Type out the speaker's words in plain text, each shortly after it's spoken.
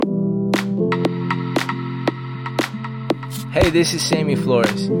Hey, this is Sammy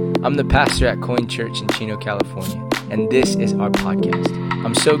Flores. I'm the pastor at Coin Church in Chino, California, and this is our podcast.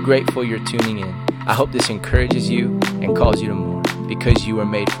 I'm so grateful you're tuning in. I hope this encourages you and calls you to more, because you were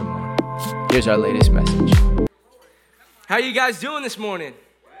made for more. Here's our latest message. How you guys doing this morning?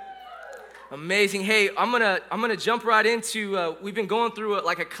 Amazing. Hey, I'm gonna jump right into. We've been going through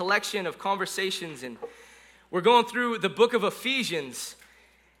a collection of conversations, and we're going through the book of Ephesians.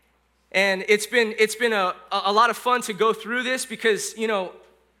 And it's been a lot of fun to go through this because, you know,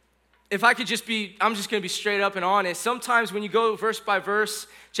 if I could I'm just going to be straight up and honest. Sometimes when you go verse by verse,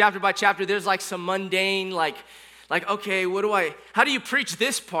 chapter by chapter, there's like some mundane, like okay, how do you preach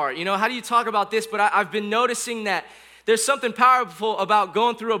this part? You know, how do you talk about this? But I've been noticing that there's something powerful about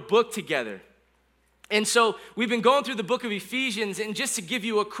going through a book together. And so we've been going through the book of Ephesians, and just to give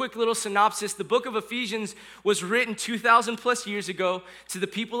you a quick little synopsis, the book of Ephesians was written 2,000 plus years ago to the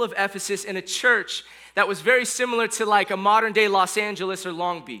people of Ephesus in a church that was very similar to like a modern day Los Angeles or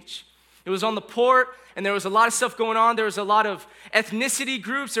Long Beach. It was on the port, and there was a lot of stuff going on. There was a lot of ethnicity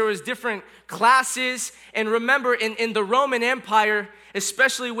groups. There was different classes. And remember, in the Roman Empire,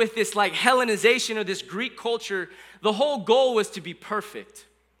 especially with this like Hellenization or this Greek culture, the whole goal was to be perfect.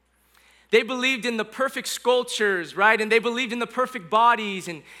 They believed in the perfect sculptures, right? And they believed in the perfect bodies.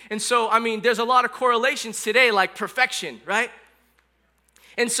 And so, I mean, there's a lot of correlations today, like perfection, right?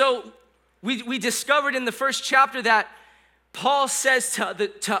 And so we discovered in the first chapter that Paul says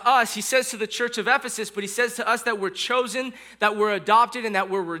to us, he says to the church of Ephesus, but he says to us that we're chosen, that we're adopted, and that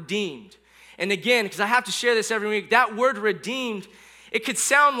we're redeemed. And again, because I have to share this every week, that word redeemed, it could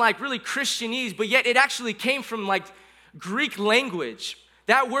sound like really Christianese, but yet it actually came from like Greek language.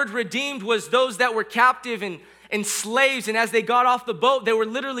 That word redeemed was those that were captive and slaves, and as they got off the boat, they were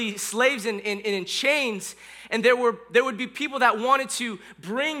literally slaves in chains, and there would be people that wanted to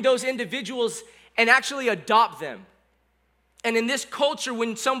bring those individuals and actually adopt them. And in this culture,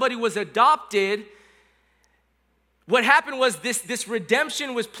 when somebody was adopted, what happened was this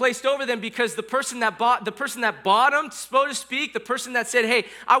redemption was placed over them because the person that bought them, so to speak, the person that said, hey,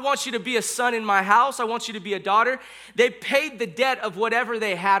 I want you to be a son in my house, I want you to be a daughter, they paid the debt of whatever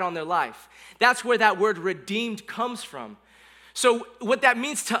they had on their life. That's where that word redeemed comes from. So what that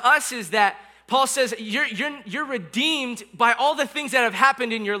means to us is that Paul says you're redeemed by all the things that have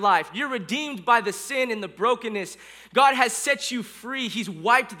happened in your life. You're redeemed by the sin and the brokenness. God has set you free. He's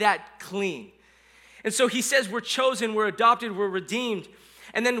wiped that clean. And so he says we're chosen, we're adopted, we're redeemed.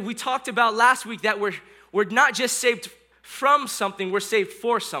 And then we talked about last week that we're not just saved from something, we're saved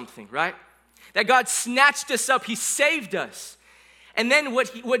for something, right? That God snatched us up, he saved us. And then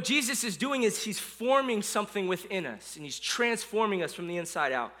what Jesus is doing is he's forming something within us, and he's transforming us from the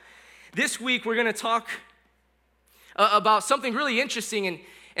inside out. This week we're gonna talk about something really interesting,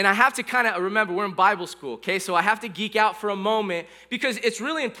 and I have to kind of remember, we're in Bible school, okay? So I have to geek out for a moment because it's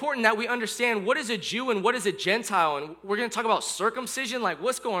really important that we understand what is a Jew and what is a Gentile. And we're going to talk about circumcision, like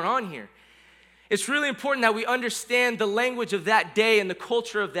what's going on here. It's really important that we understand the language of that day and the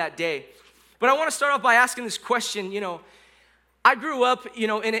culture of that day. But I want to start off by asking this question. You know, I grew up, you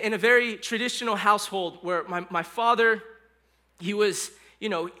know, in a very traditional household where my father, he was, you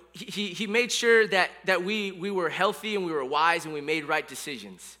know, he made sure that we were healthy and we were wise and we made right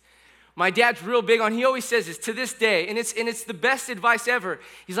decisions. My dad's real big on, he always says this to this day, and it's the best advice ever.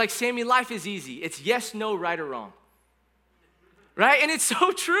 He's like, Sammy, life is easy. It's yes, no, right or wrong. Right? And it's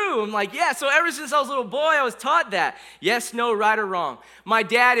so true. I'm like, yeah, so ever since I was a little boy, I was taught that. Yes, no, right or wrong. My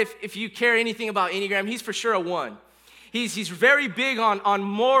dad, if you care anything about Enneagram, he's for sure a 1. He's very big on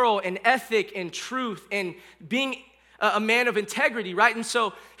moral and ethic and truth and being a man of integrity, right? And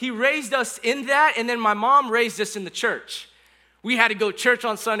so he raised us in that, and then my mom raised us in the church. We had to go to church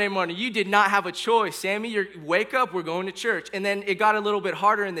on Sunday morning. You did not have a choice, Sammy. You wake up, we're going to church. And then it got a little bit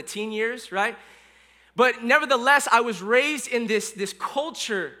harder in the teen years, right? But nevertheless, I was raised in this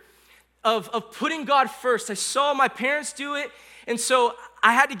culture of putting God first. I saw my parents do it, and so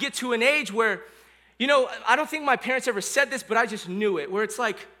I had to get to an age where, you know, I don't think my parents ever said this, but I just knew it, where it's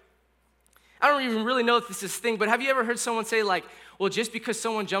like, I don't even really know if this is a thing, but have you ever heard someone say like, well, just because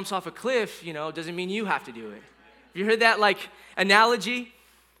someone jumps off a cliff, you know, doesn't mean you have to do it. Have you heard that like analogy?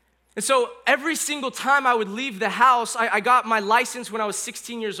 And so every single time I would leave the house, I got my license when I was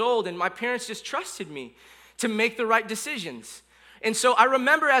 16 years old, and my parents just trusted me to make the right decisions. And so I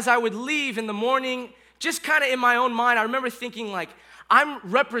remember as I would leave in the morning, just kind of in my own mind, I remember thinking like, I'm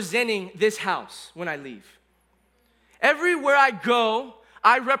representing this house when I leave. Everywhere I go,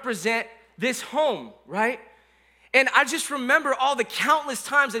 I represent this home, right? And I just remember all the countless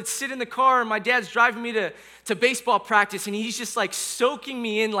times I'd sit in the car and my dad's driving me to baseball practice, and he's just like soaking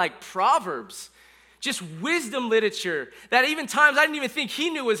me in like Proverbs, just wisdom literature that even times I didn't even think he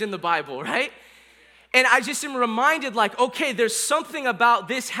knew was in the Bible, right? And I just am reminded like, okay, there's something about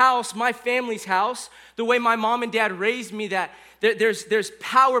this house, my family's house, the way my mom and dad raised me, that there's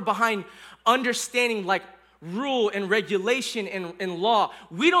power behind understanding like rule and regulation and law.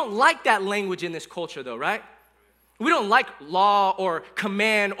 We don't like that language in this culture though, right? We don't like law or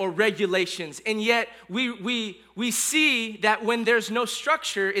command or regulations. And yet we see that when there's no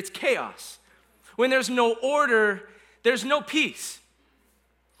structure, it's chaos. When there's no order, there's no peace.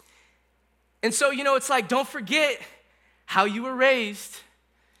 And so, it's like, don't forget how you were raised.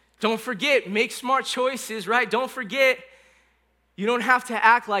 Don't forget, make smart choices, right? Don't forget, you don't have to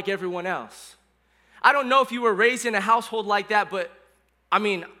act like everyone else. I don't know if you were raised in a household like that, but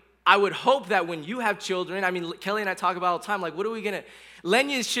I would hope that when you have children, Kelly and I talk about all the time, like, what are we gonna,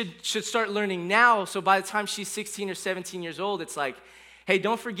 Lenya should start learning now, so by the time she's 16 or 17 years old, it's like, hey,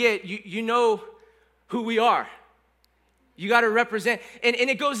 don't forget, you know who we are. You got to represent, and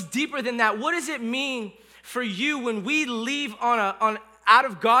it goes deeper than that. What does it mean for you when we leave out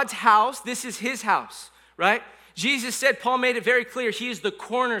of God's house? This is his house, right? Jesus said, Paul made it very clear, he is the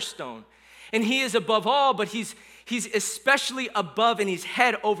cornerstone, and he is above all, but he's especially above, and he's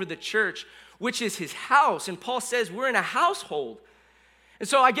head over the church, which is his house. And Paul says we're in a household. And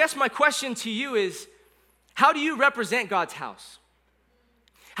so I guess my question to you is, how do you represent God's house?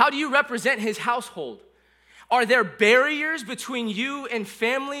 How do you represent his household? Are there barriers between you and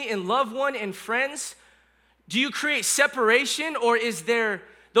family and loved one and friends? Do you create separation, or is there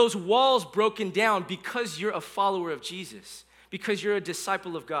those walls broken down because you're a follower of Jesus, because you're a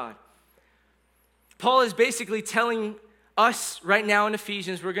disciple of God? Paul is basically telling us right now in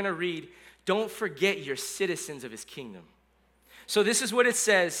Ephesians, we're going to read, don't forget you're citizens of his kingdom. So this is what it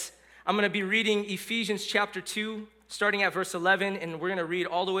says. I'm going to be reading Ephesians chapter 2, starting at verse 11, and we're going to read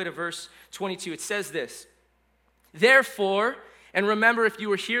all the way to verse 22. It says this. Therefore, and remember if you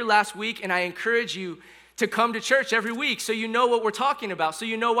were here last week, and I encourage you to come to church every week so you know what we're talking about, so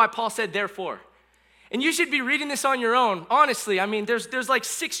you know why Paul said therefore. And you should be reading this on your own. Honestly, there's like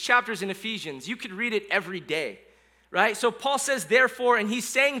 6 chapters in Ephesians. You could read it every day, right? So Paul says therefore, and he's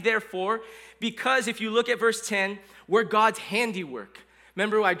saying therefore because if you look at verse 10, we're God's handiwork.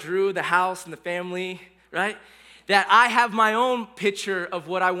 Remember I drew the house and the family, right? That I have my own picture of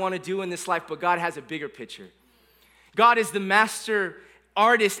what I want to do in this life, but God has a bigger picture. God is the master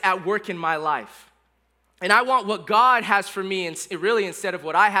artist at work in my life. And I want what God has for me, and really instead of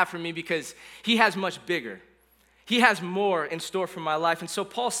what I have for me, because he has much bigger. He has more in store for my life. And so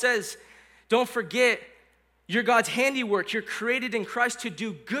Paul says, don't forget, you're God's handiwork. You're created in Christ to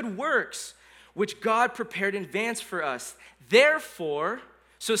do good works, which God prepared in advance for us. Therefore,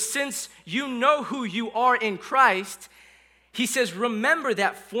 so since you know who you are in Christ, he says, remember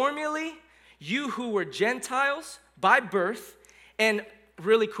that formerly you who were Gentiles by birth, and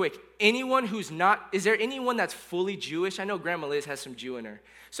really quick, anyone who's not, is there anyone that's fully Jewish? I know Grandma Liz has some Jew in her.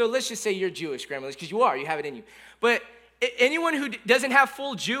 So let's just say you're Jewish, Grandma Liz, because you have it in you. But anyone who doesn't have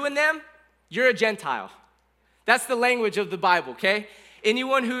full Jew in them, you're a Gentile. That's the language of the Bible, okay?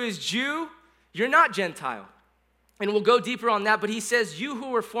 Anyone who is Jew, you're not Gentile. And we'll go deeper on that, but he says, you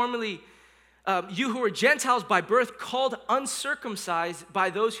who were Gentiles by birth, called uncircumcised by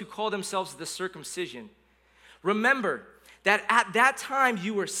those who call themselves the circumcision. Remember that at that time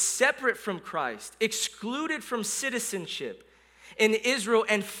you were separate from Christ, excluded from citizenship in Israel,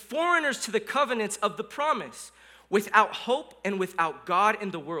 and foreigners to the covenants of the promise, without hope and without God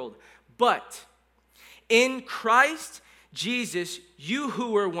in the world. But in Christ Jesus, you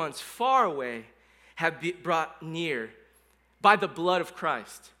who were once far away have been brought near by the blood of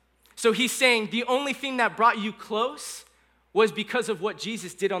Christ. So he's saying the only thing that brought you close was because of what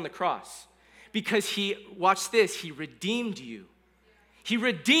Jesus did on the cross. Because watch this, he redeemed you. He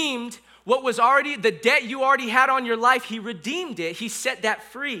redeemed what was already, the debt you already had on your life, he redeemed it. He set that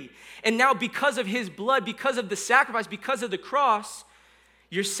free. And now because of his blood, because of the sacrifice, because of the cross,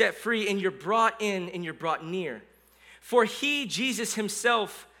 you're set free and you're brought in and you're brought near. For he, Jesus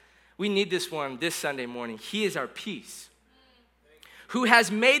himself, we need this one this Sunday morning. He is our peace, who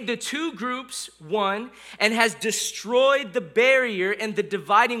has made the two groups one and has destroyed the barrier and the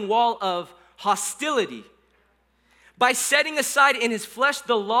dividing wall of hostility. By setting aside in his flesh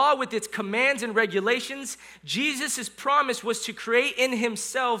the law with its commands and regulations, Jesus' promise was to create in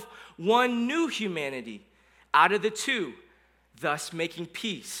himself one new humanity out of the two, thus making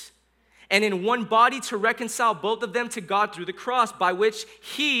peace. And in one body to reconcile both of them to God through the cross, by which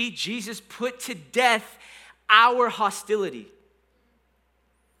he, Jesus, put to death our hostility.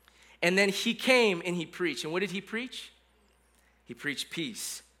 And then he came and he preached. And what did he preach? He preached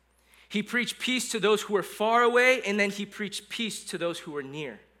peace. He preached peace to those who were far away, and then he preached peace to those who were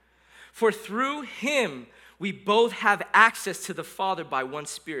near. For through him, we both have access to the Father by one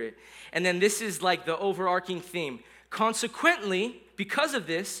Spirit. And then this is like the overarching theme. Consequently, because of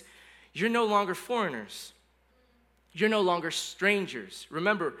this, you're no longer foreigners. You're no longer strangers.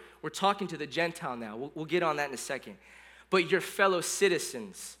 Remember, we're talking to the Gentile now. We'll get on that in a second. But you're fellow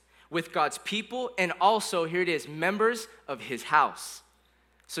citizens with God's people, and also, here it is, members of his house.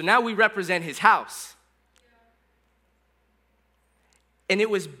 So now we represent his house. And it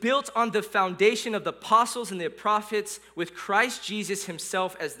was built on the foundation of the apostles and the prophets, with Christ Jesus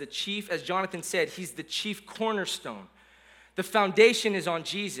himself as the chief. As Jonathan said, he's the chief cornerstone. The foundation is on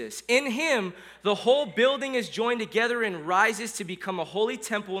Jesus. In him, the whole building is joined together and rises to become a holy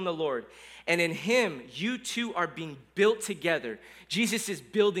temple in the Lord. And in him, you two are being built together. Jesus is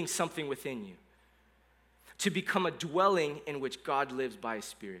building something within you to become a dwelling in which God lives by his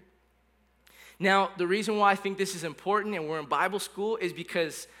Spirit. Now, the reason why I think this is important and we're in Bible school is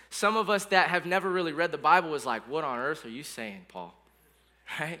because some of us that have never really read the Bible is like, what on earth are you saying, Paul?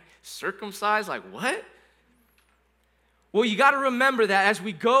 Right? Circumcised? Like, what? Well, you got to remember that as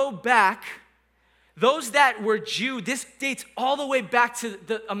we go back, those that were Jew, this dates all the way back to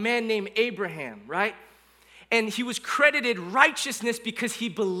a man named Abraham, right? And he was credited righteousness because he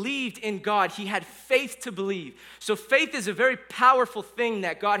believed in God. He had faith to believe. So faith is a very powerful thing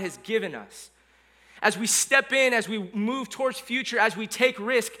that God has given us. As we step in, as we move towards future, as we take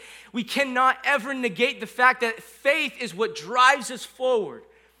risk, we cannot ever negate the fact that faith is what drives us forward.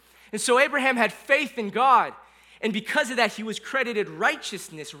 And so Abraham had faith in God. And because of that, he was credited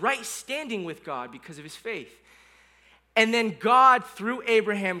righteousness, right standing with God because of his faith. And then God, through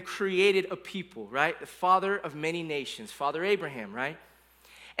Abraham, created a people, right? The father of many nations, Father Abraham, right?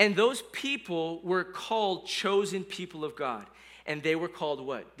 And those people were called chosen people of God. And they were called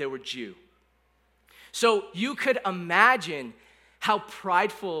what? They were Jew. So you could imagine how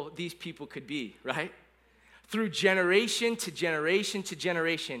prideful these people could be, right? Through generation to generation to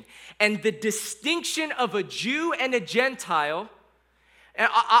generation. And the distinction of a Jew and a Gentile, and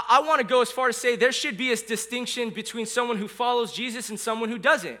I want to go as far as say there should be a distinction between someone who follows Jesus and someone who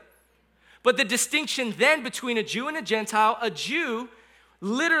doesn't. But the distinction then between a Jew and a Gentile, a Jew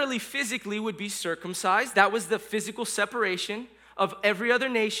literally physically would be circumcised. That was the physical separation of every other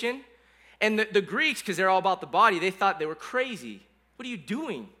nation. And the Greeks, because they're all about the body, they thought they were crazy. What are you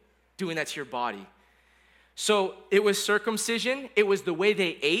doing that to your body? So it was circumcision. It was the way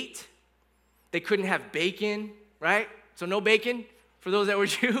they ate. They couldn't have bacon, right? So no bacon for those that were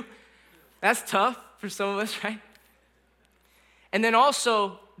Jew. That's tough for some of us, right? And then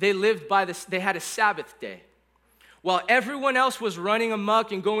also, they lived by this, they had a Sabbath day. While everyone else was running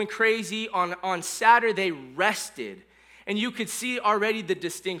amok and going crazy, on Saturday, they rested. And you could see already the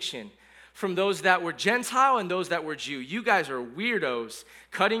distinction from those that were Gentile and those that were Jew. You guys are weirdos,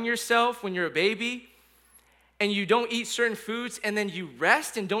 cutting yourself when you're a baby, and you don't eat certain foods, and then you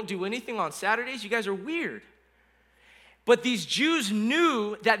rest and don't do anything on Saturdays. You guys are weird. But these Jews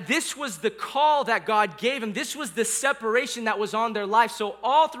knew that this was the call that God gave them. This was the separation that was on their life. So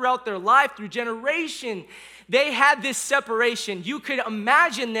all throughout their life, through generation, they had this separation. You could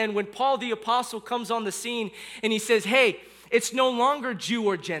imagine then when Paul the apostle comes on the scene and he says, hey, it's no longer Jew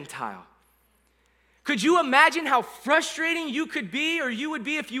or Gentile. Could you imagine how frustrating you could be, or you would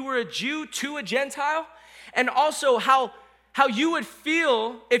be if you were a Jew to a Gentile? And also how you would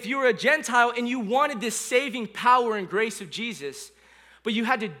feel if you were a Gentile and you wanted this saving power and grace of Jesus, but you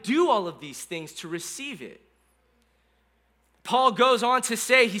had to do all of these things to receive it. Paul goes on to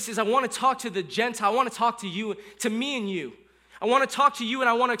say, he says, I want to talk to the Gentile. I want to talk to you, to me and you. I want to talk to you and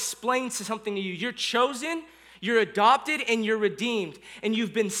I want to explain something to you. You're chosen, you're adopted, and you're redeemed. And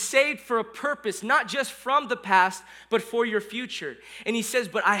you've been saved for a purpose, not just from the past, but for your future. And he says,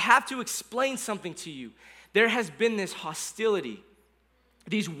 but I have to explain something to you. There has been this hostility,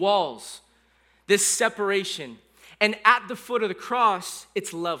 these walls, this separation. And at the foot of the cross,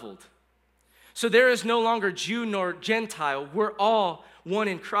 it's leveled. So there is no longer Jew nor Gentile. We're all one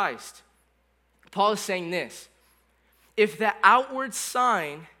in Christ. Paul is saying this: if the outward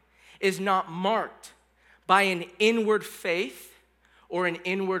sign is not marked by an inward faith or an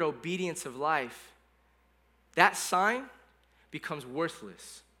inward obedience of life, that sign becomes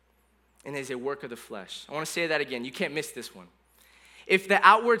worthless and is a work of the flesh. I want to say that again. You can't miss this one. If the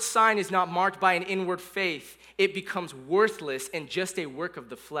outward sign is not marked by an inward faith, it becomes worthless and just a work of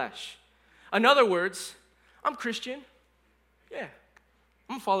the flesh. In other words, I'm Christian. Yeah,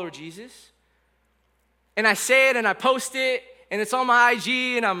 I'm a follower of Jesus. And I say it and I post it and it's on my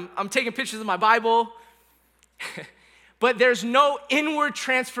IG and I'm taking pictures of my Bible. but there's no inward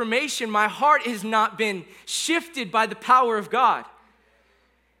transformation, my heart has not been shifted by the power of God.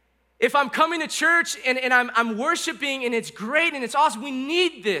 If I'm coming to church and I'm worshiping and it's great and it's awesome, we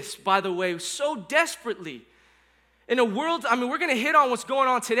need this, by the way, so desperately. In a world, we're gonna hit on what's going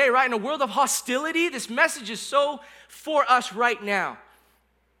on today, right? In a world of hostility, this message is so for us right now.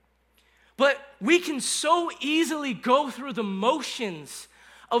 But we can so easily go through the motions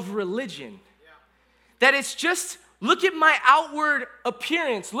of religion that it's just, look at my outward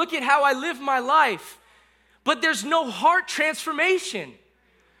appearance, look at how I live my life, but there's no heart transformation.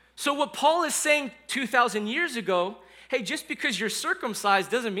 So what Paul is saying 2,000 years ago, hey, just because you're circumcised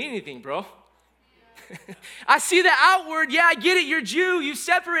doesn't mean anything, bro. I see the outward, yeah, I get it, you're Jew, you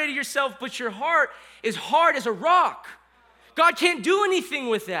separated yourself, but your heart is hard as a rock. God can't do anything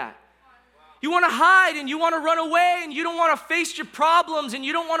with that. You want to hide and you want to run away and you don't want to face your problems and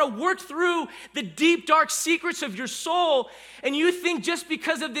you don't want to work through the deep, dark secrets of your soul. And you think just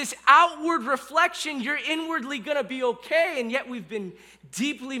because of this outward reflection, you're inwardly going to be okay. And yet we've been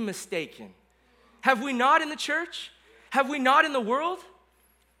deeply mistaken. Have we not in the church? Have we not in the world?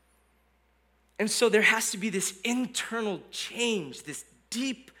 And so there has to be this internal change, this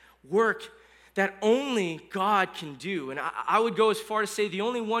deep work that only God can do. And I would go as far to say the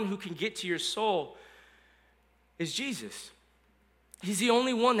only one who can get to your soul is Jesus. He's the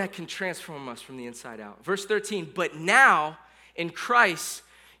only one that can transform us from the inside out. Verse 13, but now in Christ,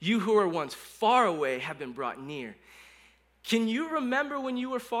 you who were once far away have been brought near. Can you remember when you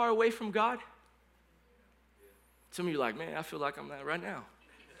were far away from God? Some of you are like, man, I feel like I'm that right now.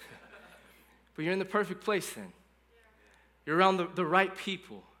 But you're in the perfect place then. You're around the right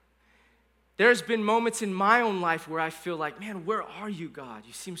people. There's been moments in my own life where I feel like, man, where are you, God?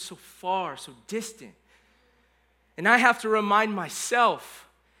 You seem so far, so distant. And I have to remind myself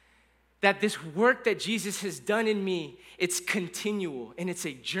that this work that Jesus has done in me, it's continual and it's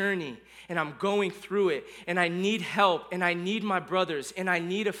a journey and I'm going through it and I need help and I need my brothers and I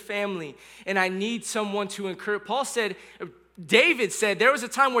need a family and I need someone to encourage. David said there was a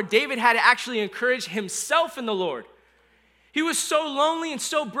time where David had to actually encourage himself in the Lord. He was so lonely and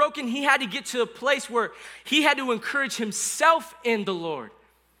so broken, he had to get to a place where he had to encourage himself in the Lord.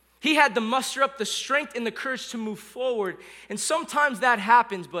 He had to muster up the strength and the courage to move forward. And sometimes that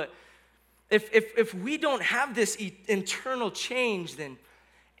happens, but if we don't have this internal change, then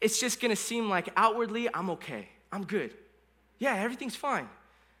it's just gonna seem like outwardly, I'm okay, I'm good. Yeah, everything's fine.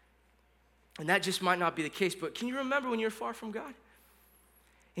 And that just might not be the case, but can you remember when you're far from God?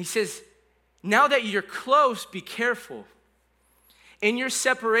 He says, now that you're close, be careful. In your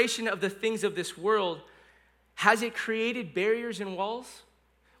separation of the things of this world, has it created barriers and walls?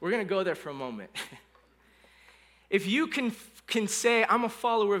 We're going to go there for a moment. If you can say, I'm a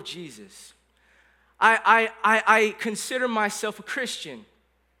follower of Jesus, I consider myself a Christian,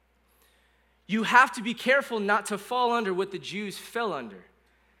 you have to be careful not to fall under what the Jews fell under.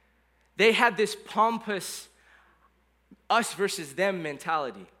 They had this pompous us versus them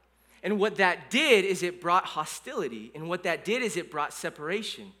mentality. And what that did is it brought hostility. And what that did is it brought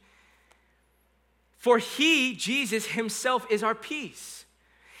separation. For he, Jesus himself, is our peace.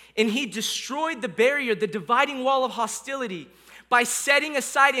 And he destroyed the barrier, the dividing wall of hostility, by setting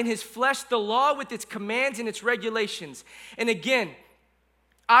aside in his flesh the law with its commands and its regulations. And again,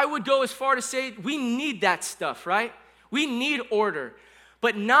 I would go as far to say we need that stuff, right? We need order.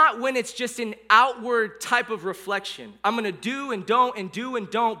 But not when it's just an outward type of reflection. I'm gonna do and don't and do and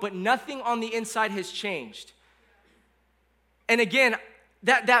don't, but nothing on the inside has changed. And again,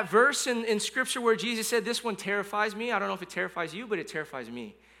 that verse in scripture where Jesus said, this one terrifies me. I don't know if it terrifies you, but it terrifies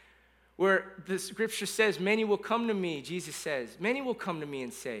me. Where the scripture says, many will come to me, Jesus says, many will come to me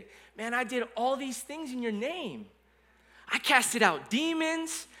and say, man, I did all these things in your name. I casted out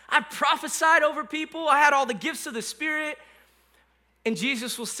demons. I prophesied over people. I had all the gifts of the Spirit. And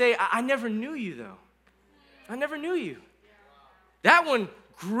Jesus will say, I never knew you though. I never knew you. That one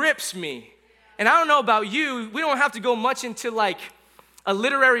grips me. And I don't know about you, we don't have to go much into like a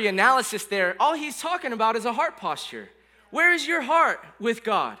literary analysis there. All he's talking about is a heart posture. Where is your heart with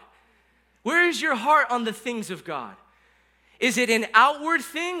God? Where is your heart on the things of God? Is it an outward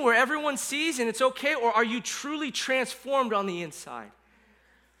thing where everyone sees and it's okay, or are you truly transformed on the inside?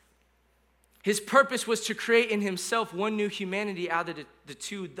 His purpose was to create in himself one new humanity out of the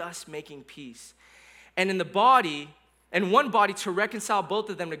two, thus making peace. And in the body, and one body to reconcile both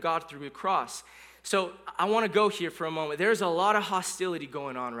of them to God through the cross. So I want to go here for a moment. There's a lot of hostility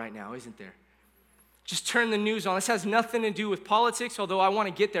going on right now, isn't there? Just turn the news on. This has nothing to do with politics, although I want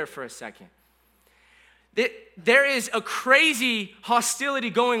to get there for a second. There is a crazy hostility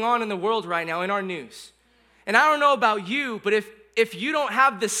going on in the world right now in our news. And I don't know about you, but if you don't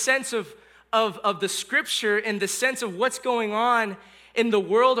have the sense of the scripture and the sense of what's going on in the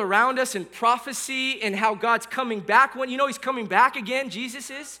world around us and prophecy and how God's coming back, when you know he's coming back again, Jesus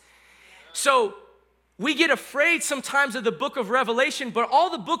is. So we get afraid sometimes of the book of Revelation, but all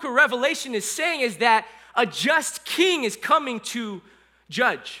the book of Revelation is saying is that a just king is coming to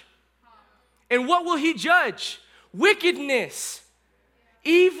judge. And what will he judge? Wickedness,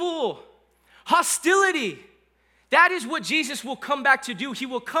 evil, hostility. That is what Jesus will come back to do. He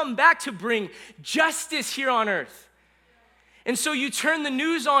will come back to bring justice here on earth. And so you turn the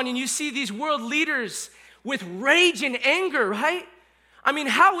news on and you see these world leaders with rage and anger, right? I mean,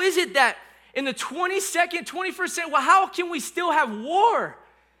 how is it that in the 21st century, well, how can we still have war?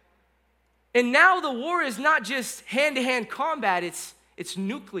 And now the war is not just hand-to-hand combat, it's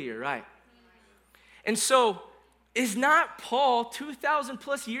nuclear, right? And so is not Paul 2,000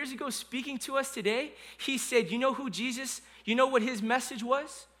 plus years ago speaking to us today? He said, you know who Jesus, you know what his message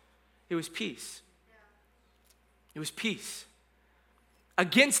was? It was peace. It was peace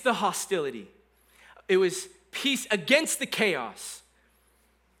against the hostility. It was peace against the chaos.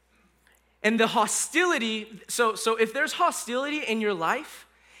 And the hostility, so if there's hostility in your life,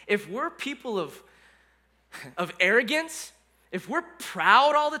 if we're people of arrogance, if we're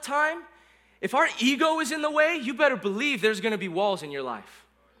proud all the time, if our ego is in the way, you better believe there's gonna be walls in your life.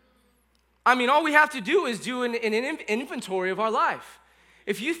 I mean, all we have to do is do an inventory of our life.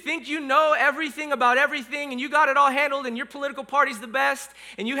 If you think you know everything about everything and you got it all handled and your political party's the best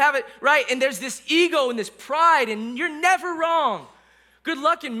and you have it right, and there's this ego and this pride and you're never wrong. Good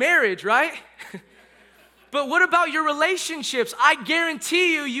luck in marriage, right? But what about your relationships? I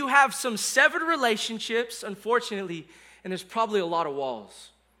guarantee you have some severed relationships, unfortunately, and there's probably a lot of walls.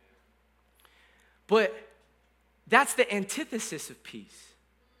 But that's the antithesis of peace.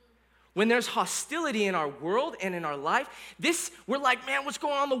 When there's hostility in our world and in our life, we're like, man, what's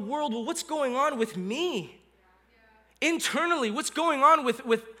going on in the world? Well, what's going on with me? Internally, what's going on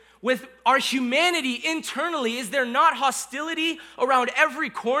with our humanity internally? Is there not hostility around every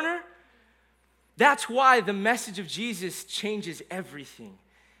corner? That's why the message of Jesus changes everything.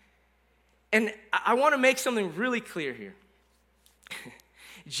 And I want to make something really clear here.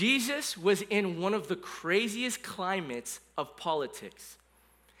 Jesus was in one of the craziest climates of politics.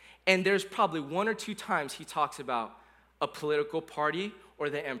 And there's probably one or two times he talks about a political party or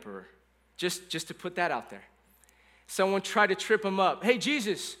the emperor. Just to put that out there. Someone tried to trip him up. Hey,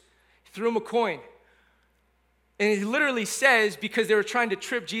 Jesus, threw him a coin. And he literally says, because they were trying to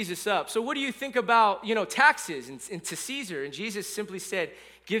trip Jesus up. So what do you think about, taxes and to Caesar? And Jesus simply said,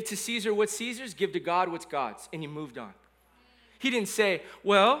 give to Caesar what's Caesar's, give to God what's God's. And he moved on. He didn't say,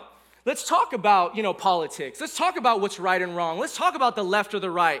 well, let's talk about, politics. Let's talk about what's right and wrong. Let's talk about the left or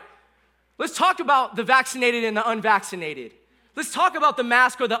the right. Let's talk about the vaccinated and the unvaccinated. Let's talk about the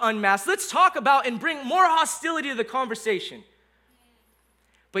masked or the unmasked. Let's talk about and bring more hostility to the conversation.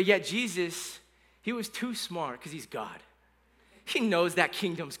 But yet Jesus, he was too smart because he's God. He knows that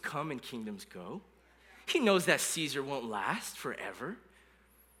kingdoms come and kingdoms go. He knows that Caesar won't last forever.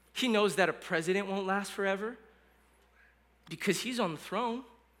 He knows that a president won't last forever because he's on the throne.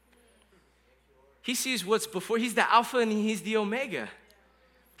 He sees what's before. He's the Alpha and he's the Omega.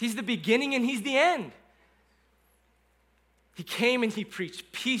 He's the beginning and he's the end. He came and he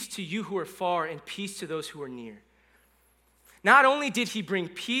preached peace to you who are far and peace to those who are near. Not only did he bring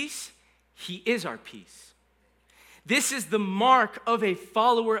peace, he is our peace. This is the mark of a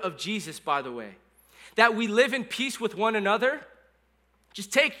follower of Jesus, by the way, that we live in peace with one another.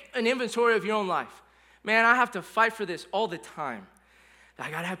 Just take an inventory of your own life. Man, I have to fight for this all the time.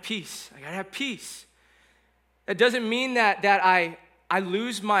 I gotta have peace. I gotta have peace. That doesn't mean that I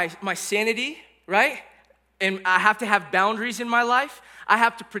lose my sanity, right? And I have to have boundaries in my life. I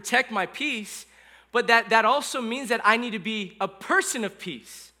have to protect my peace. But that also means that I need to be a person of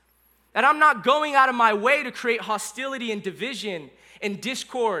peace. That I'm not going out of my way to create hostility and division and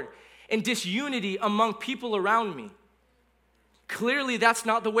discord and disunity among people around me. Clearly, that's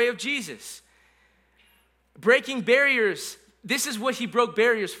not the way of Jesus. Breaking barriers, this is what he broke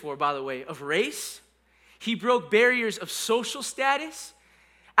barriers for, by the way, of race. He broke barriers of social status.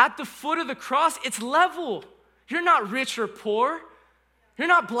 At the foot of the cross, it's level. You're not rich or poor. You're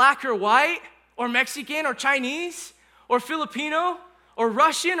not black or white or Mexican or Chinese or Filipino or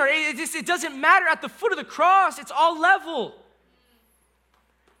Russian, or it doesn't matter. At the foot of the cross, it's all level.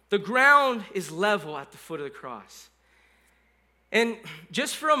 The ground is level at the foot of the cross. And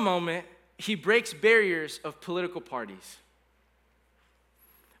just for a moment, he breaks barriers of political parties.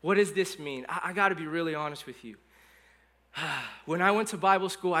 What does this mean? I got to be really honest with you. When I went to Bible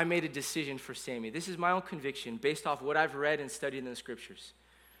school, I made a decision for Sammy. This is my own conviction based off what I've read and studied in the scriptures.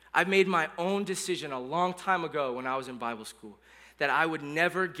 I made my own decision a long time ago when I was in Bible school that I would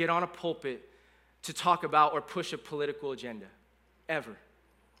never get on a pulpit to talk about or push a political agenda, ever.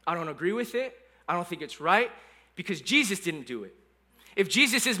 I don't agree with it. I don't think it's right because Jesus didn't do it. If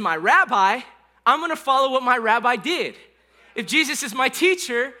Jesus is my rabbi, I'm going to follow what my rabbi did. If Jesus is my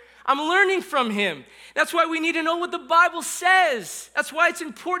teacher, I'm learning from him. That's why we need to know what the Bible says. That's why it's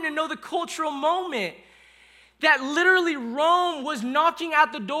important to know the cultural moment. That literally Rome was knocking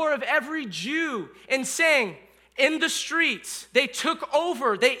at the door of every Jew and saying, in the streets, they took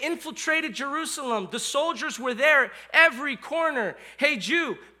over, they infiltrated Jerusalem. The soldiers were there every corner. Hey,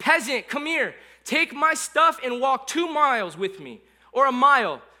 Jew, peasant, come here. Take my stuff and walk 2 miles with me, or a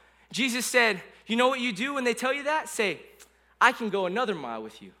mile. Jesus said, you know what you do when they tell you that? Say, I can go another mile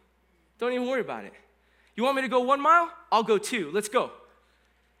with you. Don't even worry about it. You want me to go 1 mile? I'll go 2. Let's go.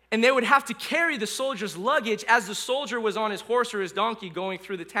 And they would have to carry the soldier's luggage as the soldier was on his horse or his donkey going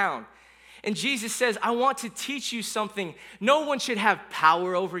through the town. And Jesus says, I want to teach you something. No one should have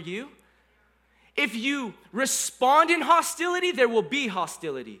power over you. If you respond in hostility, there will be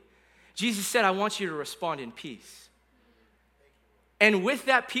hostility. Jesus said, I want you to respond in peace. And with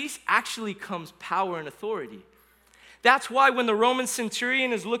that peace actually comes power and authority. That's why when the Roman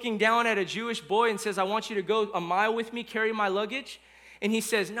centurion is looking down at a Jewish boy and says, I want you to go a mile with me, carry my luggage. And he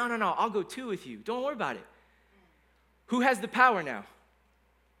says, no, I'll go 2 with you. Don't worry about it. Who has the power now?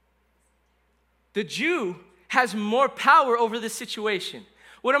 The Jew has more power over the situation.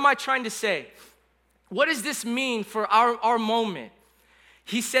 What am I trying to say? What does this mean for our moment?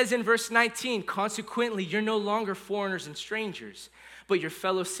 He says in verse 19, consequently, you're no longer foreigners and strangers, but you're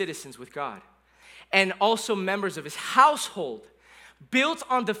fellow citizens with God, and also members of his household, built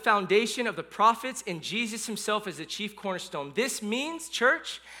on the foundation of the prophets and Jesus himself as the chief cornerstone. This means,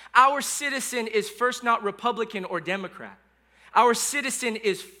 church, our citizen is first not Republican or Democrat. Our citizen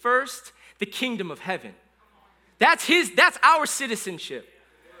is first the kingdom of heaven. That's our citizenship.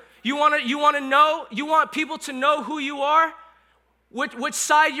 You want people to know who you are, which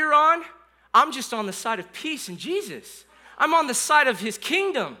side you're on? I'm just on the side of peace in Jesus. I'm on the side of his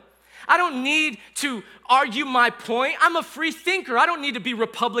kingdom. I don't need to argue my point. I'm a free thinker. I don't need to be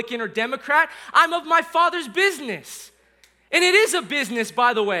Republican or Democrat. I'm of my Father's business. And it is a business,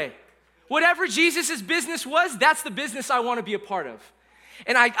 by the way. Whatever Jesus' business was, that's the business I want to be a part of.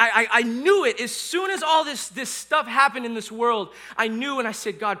 And I knew it as soon as all this stuff happened in this world. I knew, and I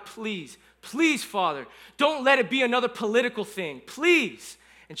said, God, please, Father, don't let it be another political thing, please.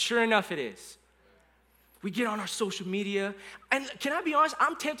 And sure enough, it is. We get on our social media, and can I be honest?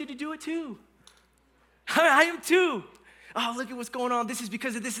 I'm tempted to do it too. I am too. Oh, look at what's going on. This is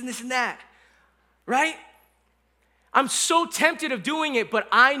because of this and this and that, right? I'm so tempted of doing it, but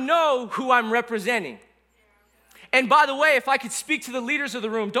I know who I'm representing. And by the way, if I could speak to the leaders of the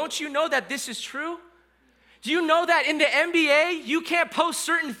room, don't you know that this is true? Do you know that in the NBA, you can't post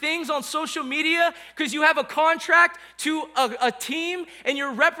certain things on social media because you have a contract to a team and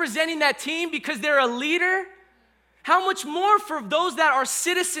you're representing that team because they're a leader? How much more for those that are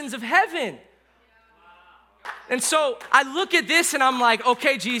citizens of heaven? And so I look at this and I'm like,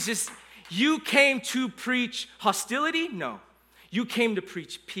 okay, Jesus, you came to preach hostility? No, you came to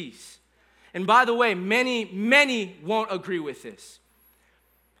preach peace. And by the way, many won't agree with this.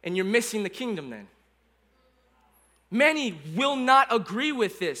 And you're missing the kingdom then. Many will not agree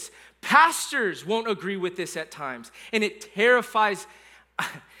with this. Pastors won't agree with this at times. And it terrifies.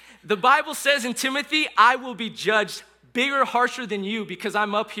 The Bible says in Timothy, I will be judged bigger, harsher than you because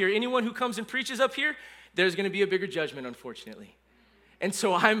I'm up here. Anyone who comes and preaches up here, there's going to be a bigger judgment, unfortunately. And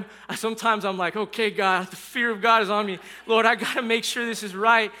so sometimes I'm like, okay, God, the fear of God is on me. Lord, I got to make sure this is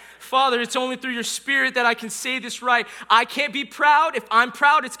right. Father, it's only through your Spirit that I can say this right. I can't be proud. If I'm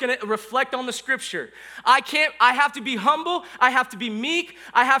proud, it's going to reflect on the Scripture. I have to be humble. I have to be meek.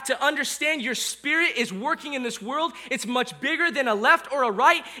 I have to understand your Spirit is working in this world. It's much bigger than a left or a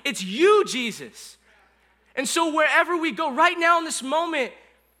right. It's you, Jesus. And so wherever we go right now in this moment,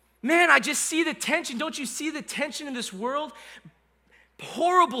 man, I just see the tension. Don't you see the tension in this world?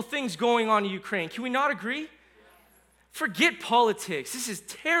 Horrible things going on in Ukraine. Can we not agree? Forget politics. This is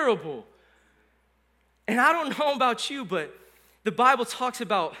terrible. And I don't know about you, but the Bible talks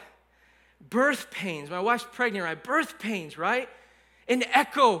about birth pains. My wife's pregnant, right? Birth pains, right? An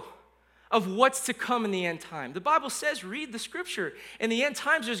echo of what's to come in the end time. The Bible says, read the scripture. In the end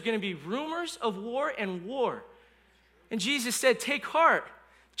times, there's going to be rumors of war and war. And Jesus said, take heart.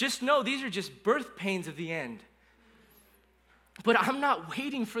 Just know these are just birth pains of the end. But I'm not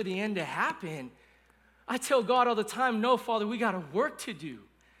waiting for the end to happen. I tell God all the time, no, Father, we got a work to do.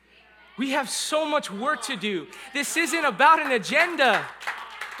 We have so much work to do. This isn't about an agenda,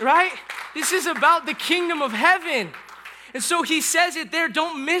 right? This is about the kingdom of heaven. And so he says it there,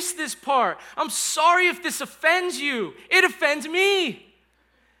 don't miss this part. I'm sorry if this offends you. It offends me.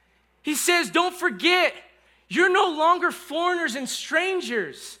 He says, don't forget, you're no longer foreigners and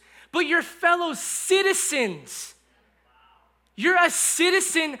strangers, but you're fellow citizens. You're a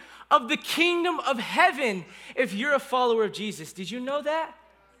citizen of the kingdom of heaven if you're a follower of Jesus. Did you know that?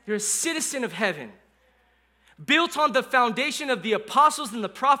 You're a citizen of heaven. Built on the foundation of the apostles and the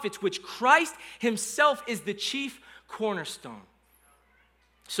prophets, which Christ himself is the chief cornerstone.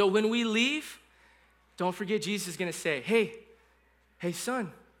 So when we leave, don't forget Jesus is going to say, hey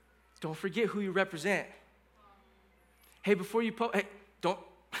son, don't forget who you represent. Hey, before you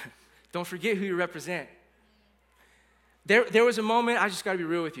don't forget who you represent. There was a moment, I just got to be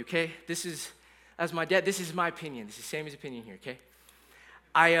real with you, okay? This is, as my dad, this is my opinion. This is Sammy's opinion here, okay?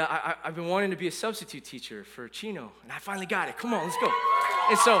 I've been wanting to be a substitute teacher for Chino, and I finally got it. Come on, let's go.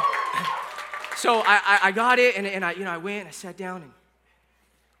 And so I got it, and I went, and I sat down,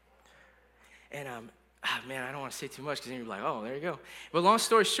 and man, I don't want to say too much because then you're like, oh, there you go. But long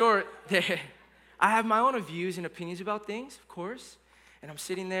story short, I have my own views and opinions about things, of course, and I'm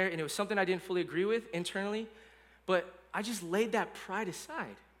sitting there, and it was something I didn't fully agree with internally, but I just laid that pride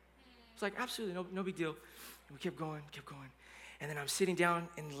aside. It's like, absolutely, no big deal. And we kept going. And then I'm sitting down,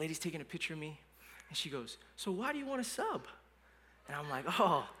 and the lady's taking a picture of me, and she goes, so why do you want to sub? And I'm like,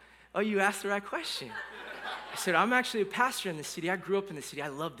 oh, you asked the right question. I said, I'm actually a pastor in this city. I grew up in this city. I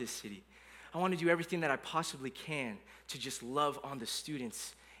love this city. I want to do everything that I possibly can to just love on the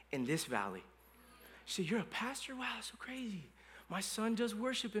students in this valley. She said, you're a pastor? Wow, that's so crazy. My son does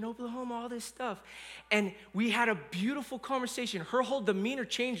worship in Oklahoma, all this stuff. And we had a beautiful conversation. Her whole demeanor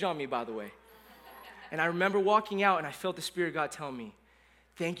changed on me, by the way. And I remember walking out, and I felt the Spirit of God tell me,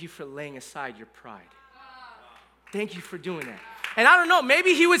 thank you for laying aside your pride. Thank you for doing that. And I don't know,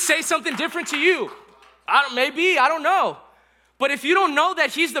 maybe he would say something different to you. I don't know. But if you don't know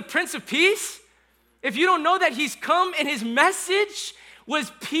that he's the Prince of Peace, if you don't know that he's come and his message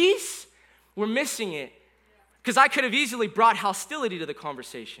was peace, we're missing it. Because I could have easily brought hostility to the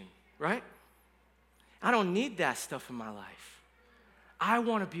conversation, right? I don't need that stuff in my life. I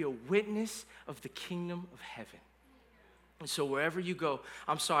want to be a witness of the kingdom of heaven. And so wherever you go,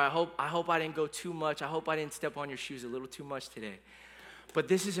 I'm sorry, I hope I didn't go too much. I hope I didn't step on your shoes a little too much today. But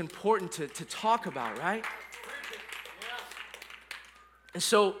this is important to talk about, right? And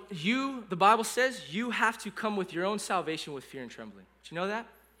so the Bible says, you have to come with your own salvation with fear and trembling. Do you know that?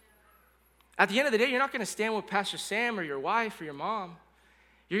 At the end of the day, you're not going to stand with Pastor Sam or your wife or your mom.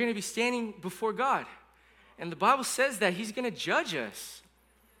 You're going to be standing before God. And the Bible says that he's going to judge us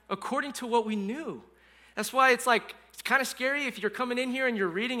according to what we knew. That's why it's kind of scary if you're coming in here and you're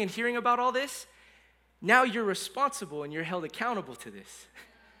reading and hearing about all this. Now you're responsible and you're held accountable to this.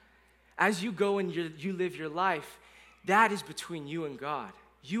 As you go and you live your life, that is between you and God.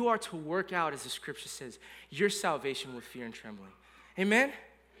 You are to work out, as the scripture says, your salvation with fear and trembling. Amen?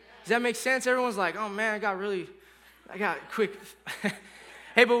 Does that make sense? Everyone's like, oh man, I got quick.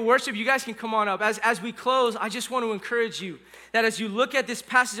 Hey, but worship, you guys can come on up. As we close, I just want to encourage you that as you look at this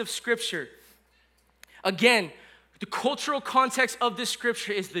passage of scripture, again, the cultural context of this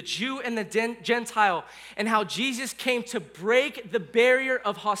scripture is the Jew and the Gentile and how Jesus came to break the barrier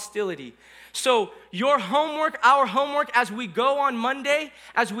of hostility. So your homework, our homework as we go on Monday,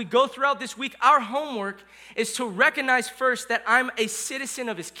 as we go throughout this week, our homework is to recognize first that I'm a citizen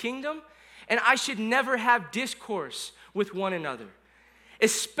of his kingdom and I should never have discourse with one another,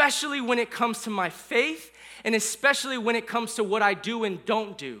 especially when it comes to my faith and especially when it comes to what I do and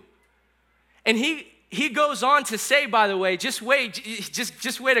don't do. And he goes on to say, by the way, just wait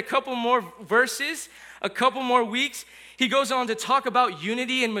a couple more verses, a couple more weeks. He goes on to talk about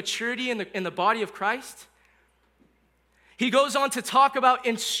unity and maturity in the body of Christ. He goes on to talk about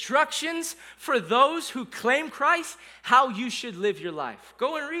instructions for those who claim Christ, how you should live your life.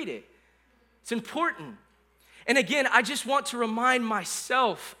 Go and read it. It's important. And again, I just want to remind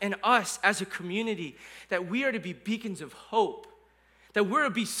myself and us as a community that we are to be beacons of hope, that we're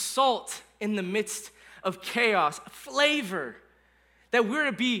to be salt in the midst of chaos, flavor, that we're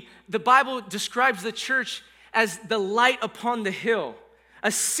to be, the Bible describes the church as the light upon the hill,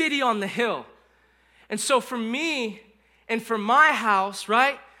 a city on the hill. And so for me and for my house,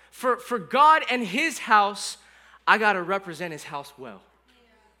 right, for God and his house, I got to represent his house well.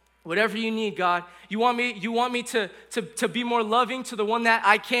 Whatever you need, God. You want me to be more loving to the one that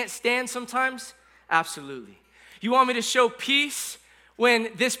I can't stand sometimes? Absolutely. You want me to show peace when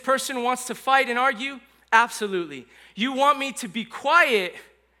this person wants to fight and argue? Absolutely. You want me to be quiet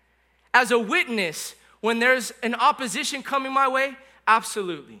as a witness when there's an opposition coming my way?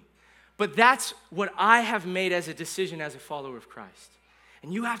 Absolutely. But that's what I have made as a decision as a follower of Christ.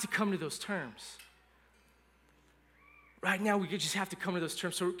 And you have to come to those terms. Right now, we just have to come to those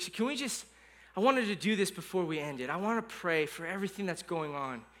terms. So can we just, I wanted to do this before we end it. I want to pray for everything that's going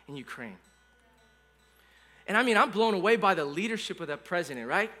on in Ukraine. And I mean, I'm blown away by the leadership of that president,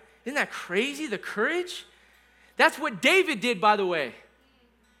 right? Isn't that crazy, the courage? That's what David did, by the way.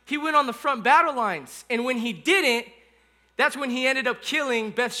 He went on the front battle lines. And when he didn't, that's when he ended up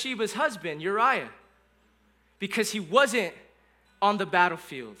killing Bathsheba's husband, Uriah. Because he wasn't on the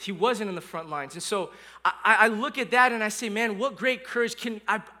battlefield. He wasn't in the front lines. And so I look at that and I say, man, what great courage.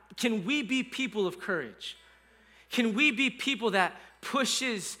 Can we be people of courage? Can we be people that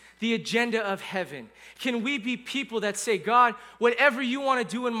pushes the agenda of heaven? Can we be people that say, God, whatever you want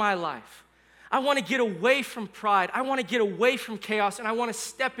to do in my life, I want to get away from pride. I want to get away from chaos, and I want to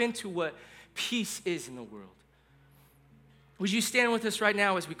step into what peace is in the world. Would you stand with us right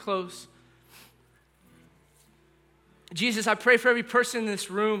now as we close? Jesus, I pray for every person in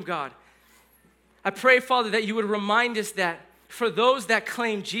this room, God. I pray, Father, that you would remind us that for those that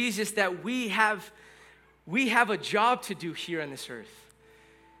claim Jesus, that we have a job to do here on this earth.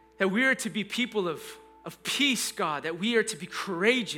 That we are to be people of peace, God. That we are to be courageous.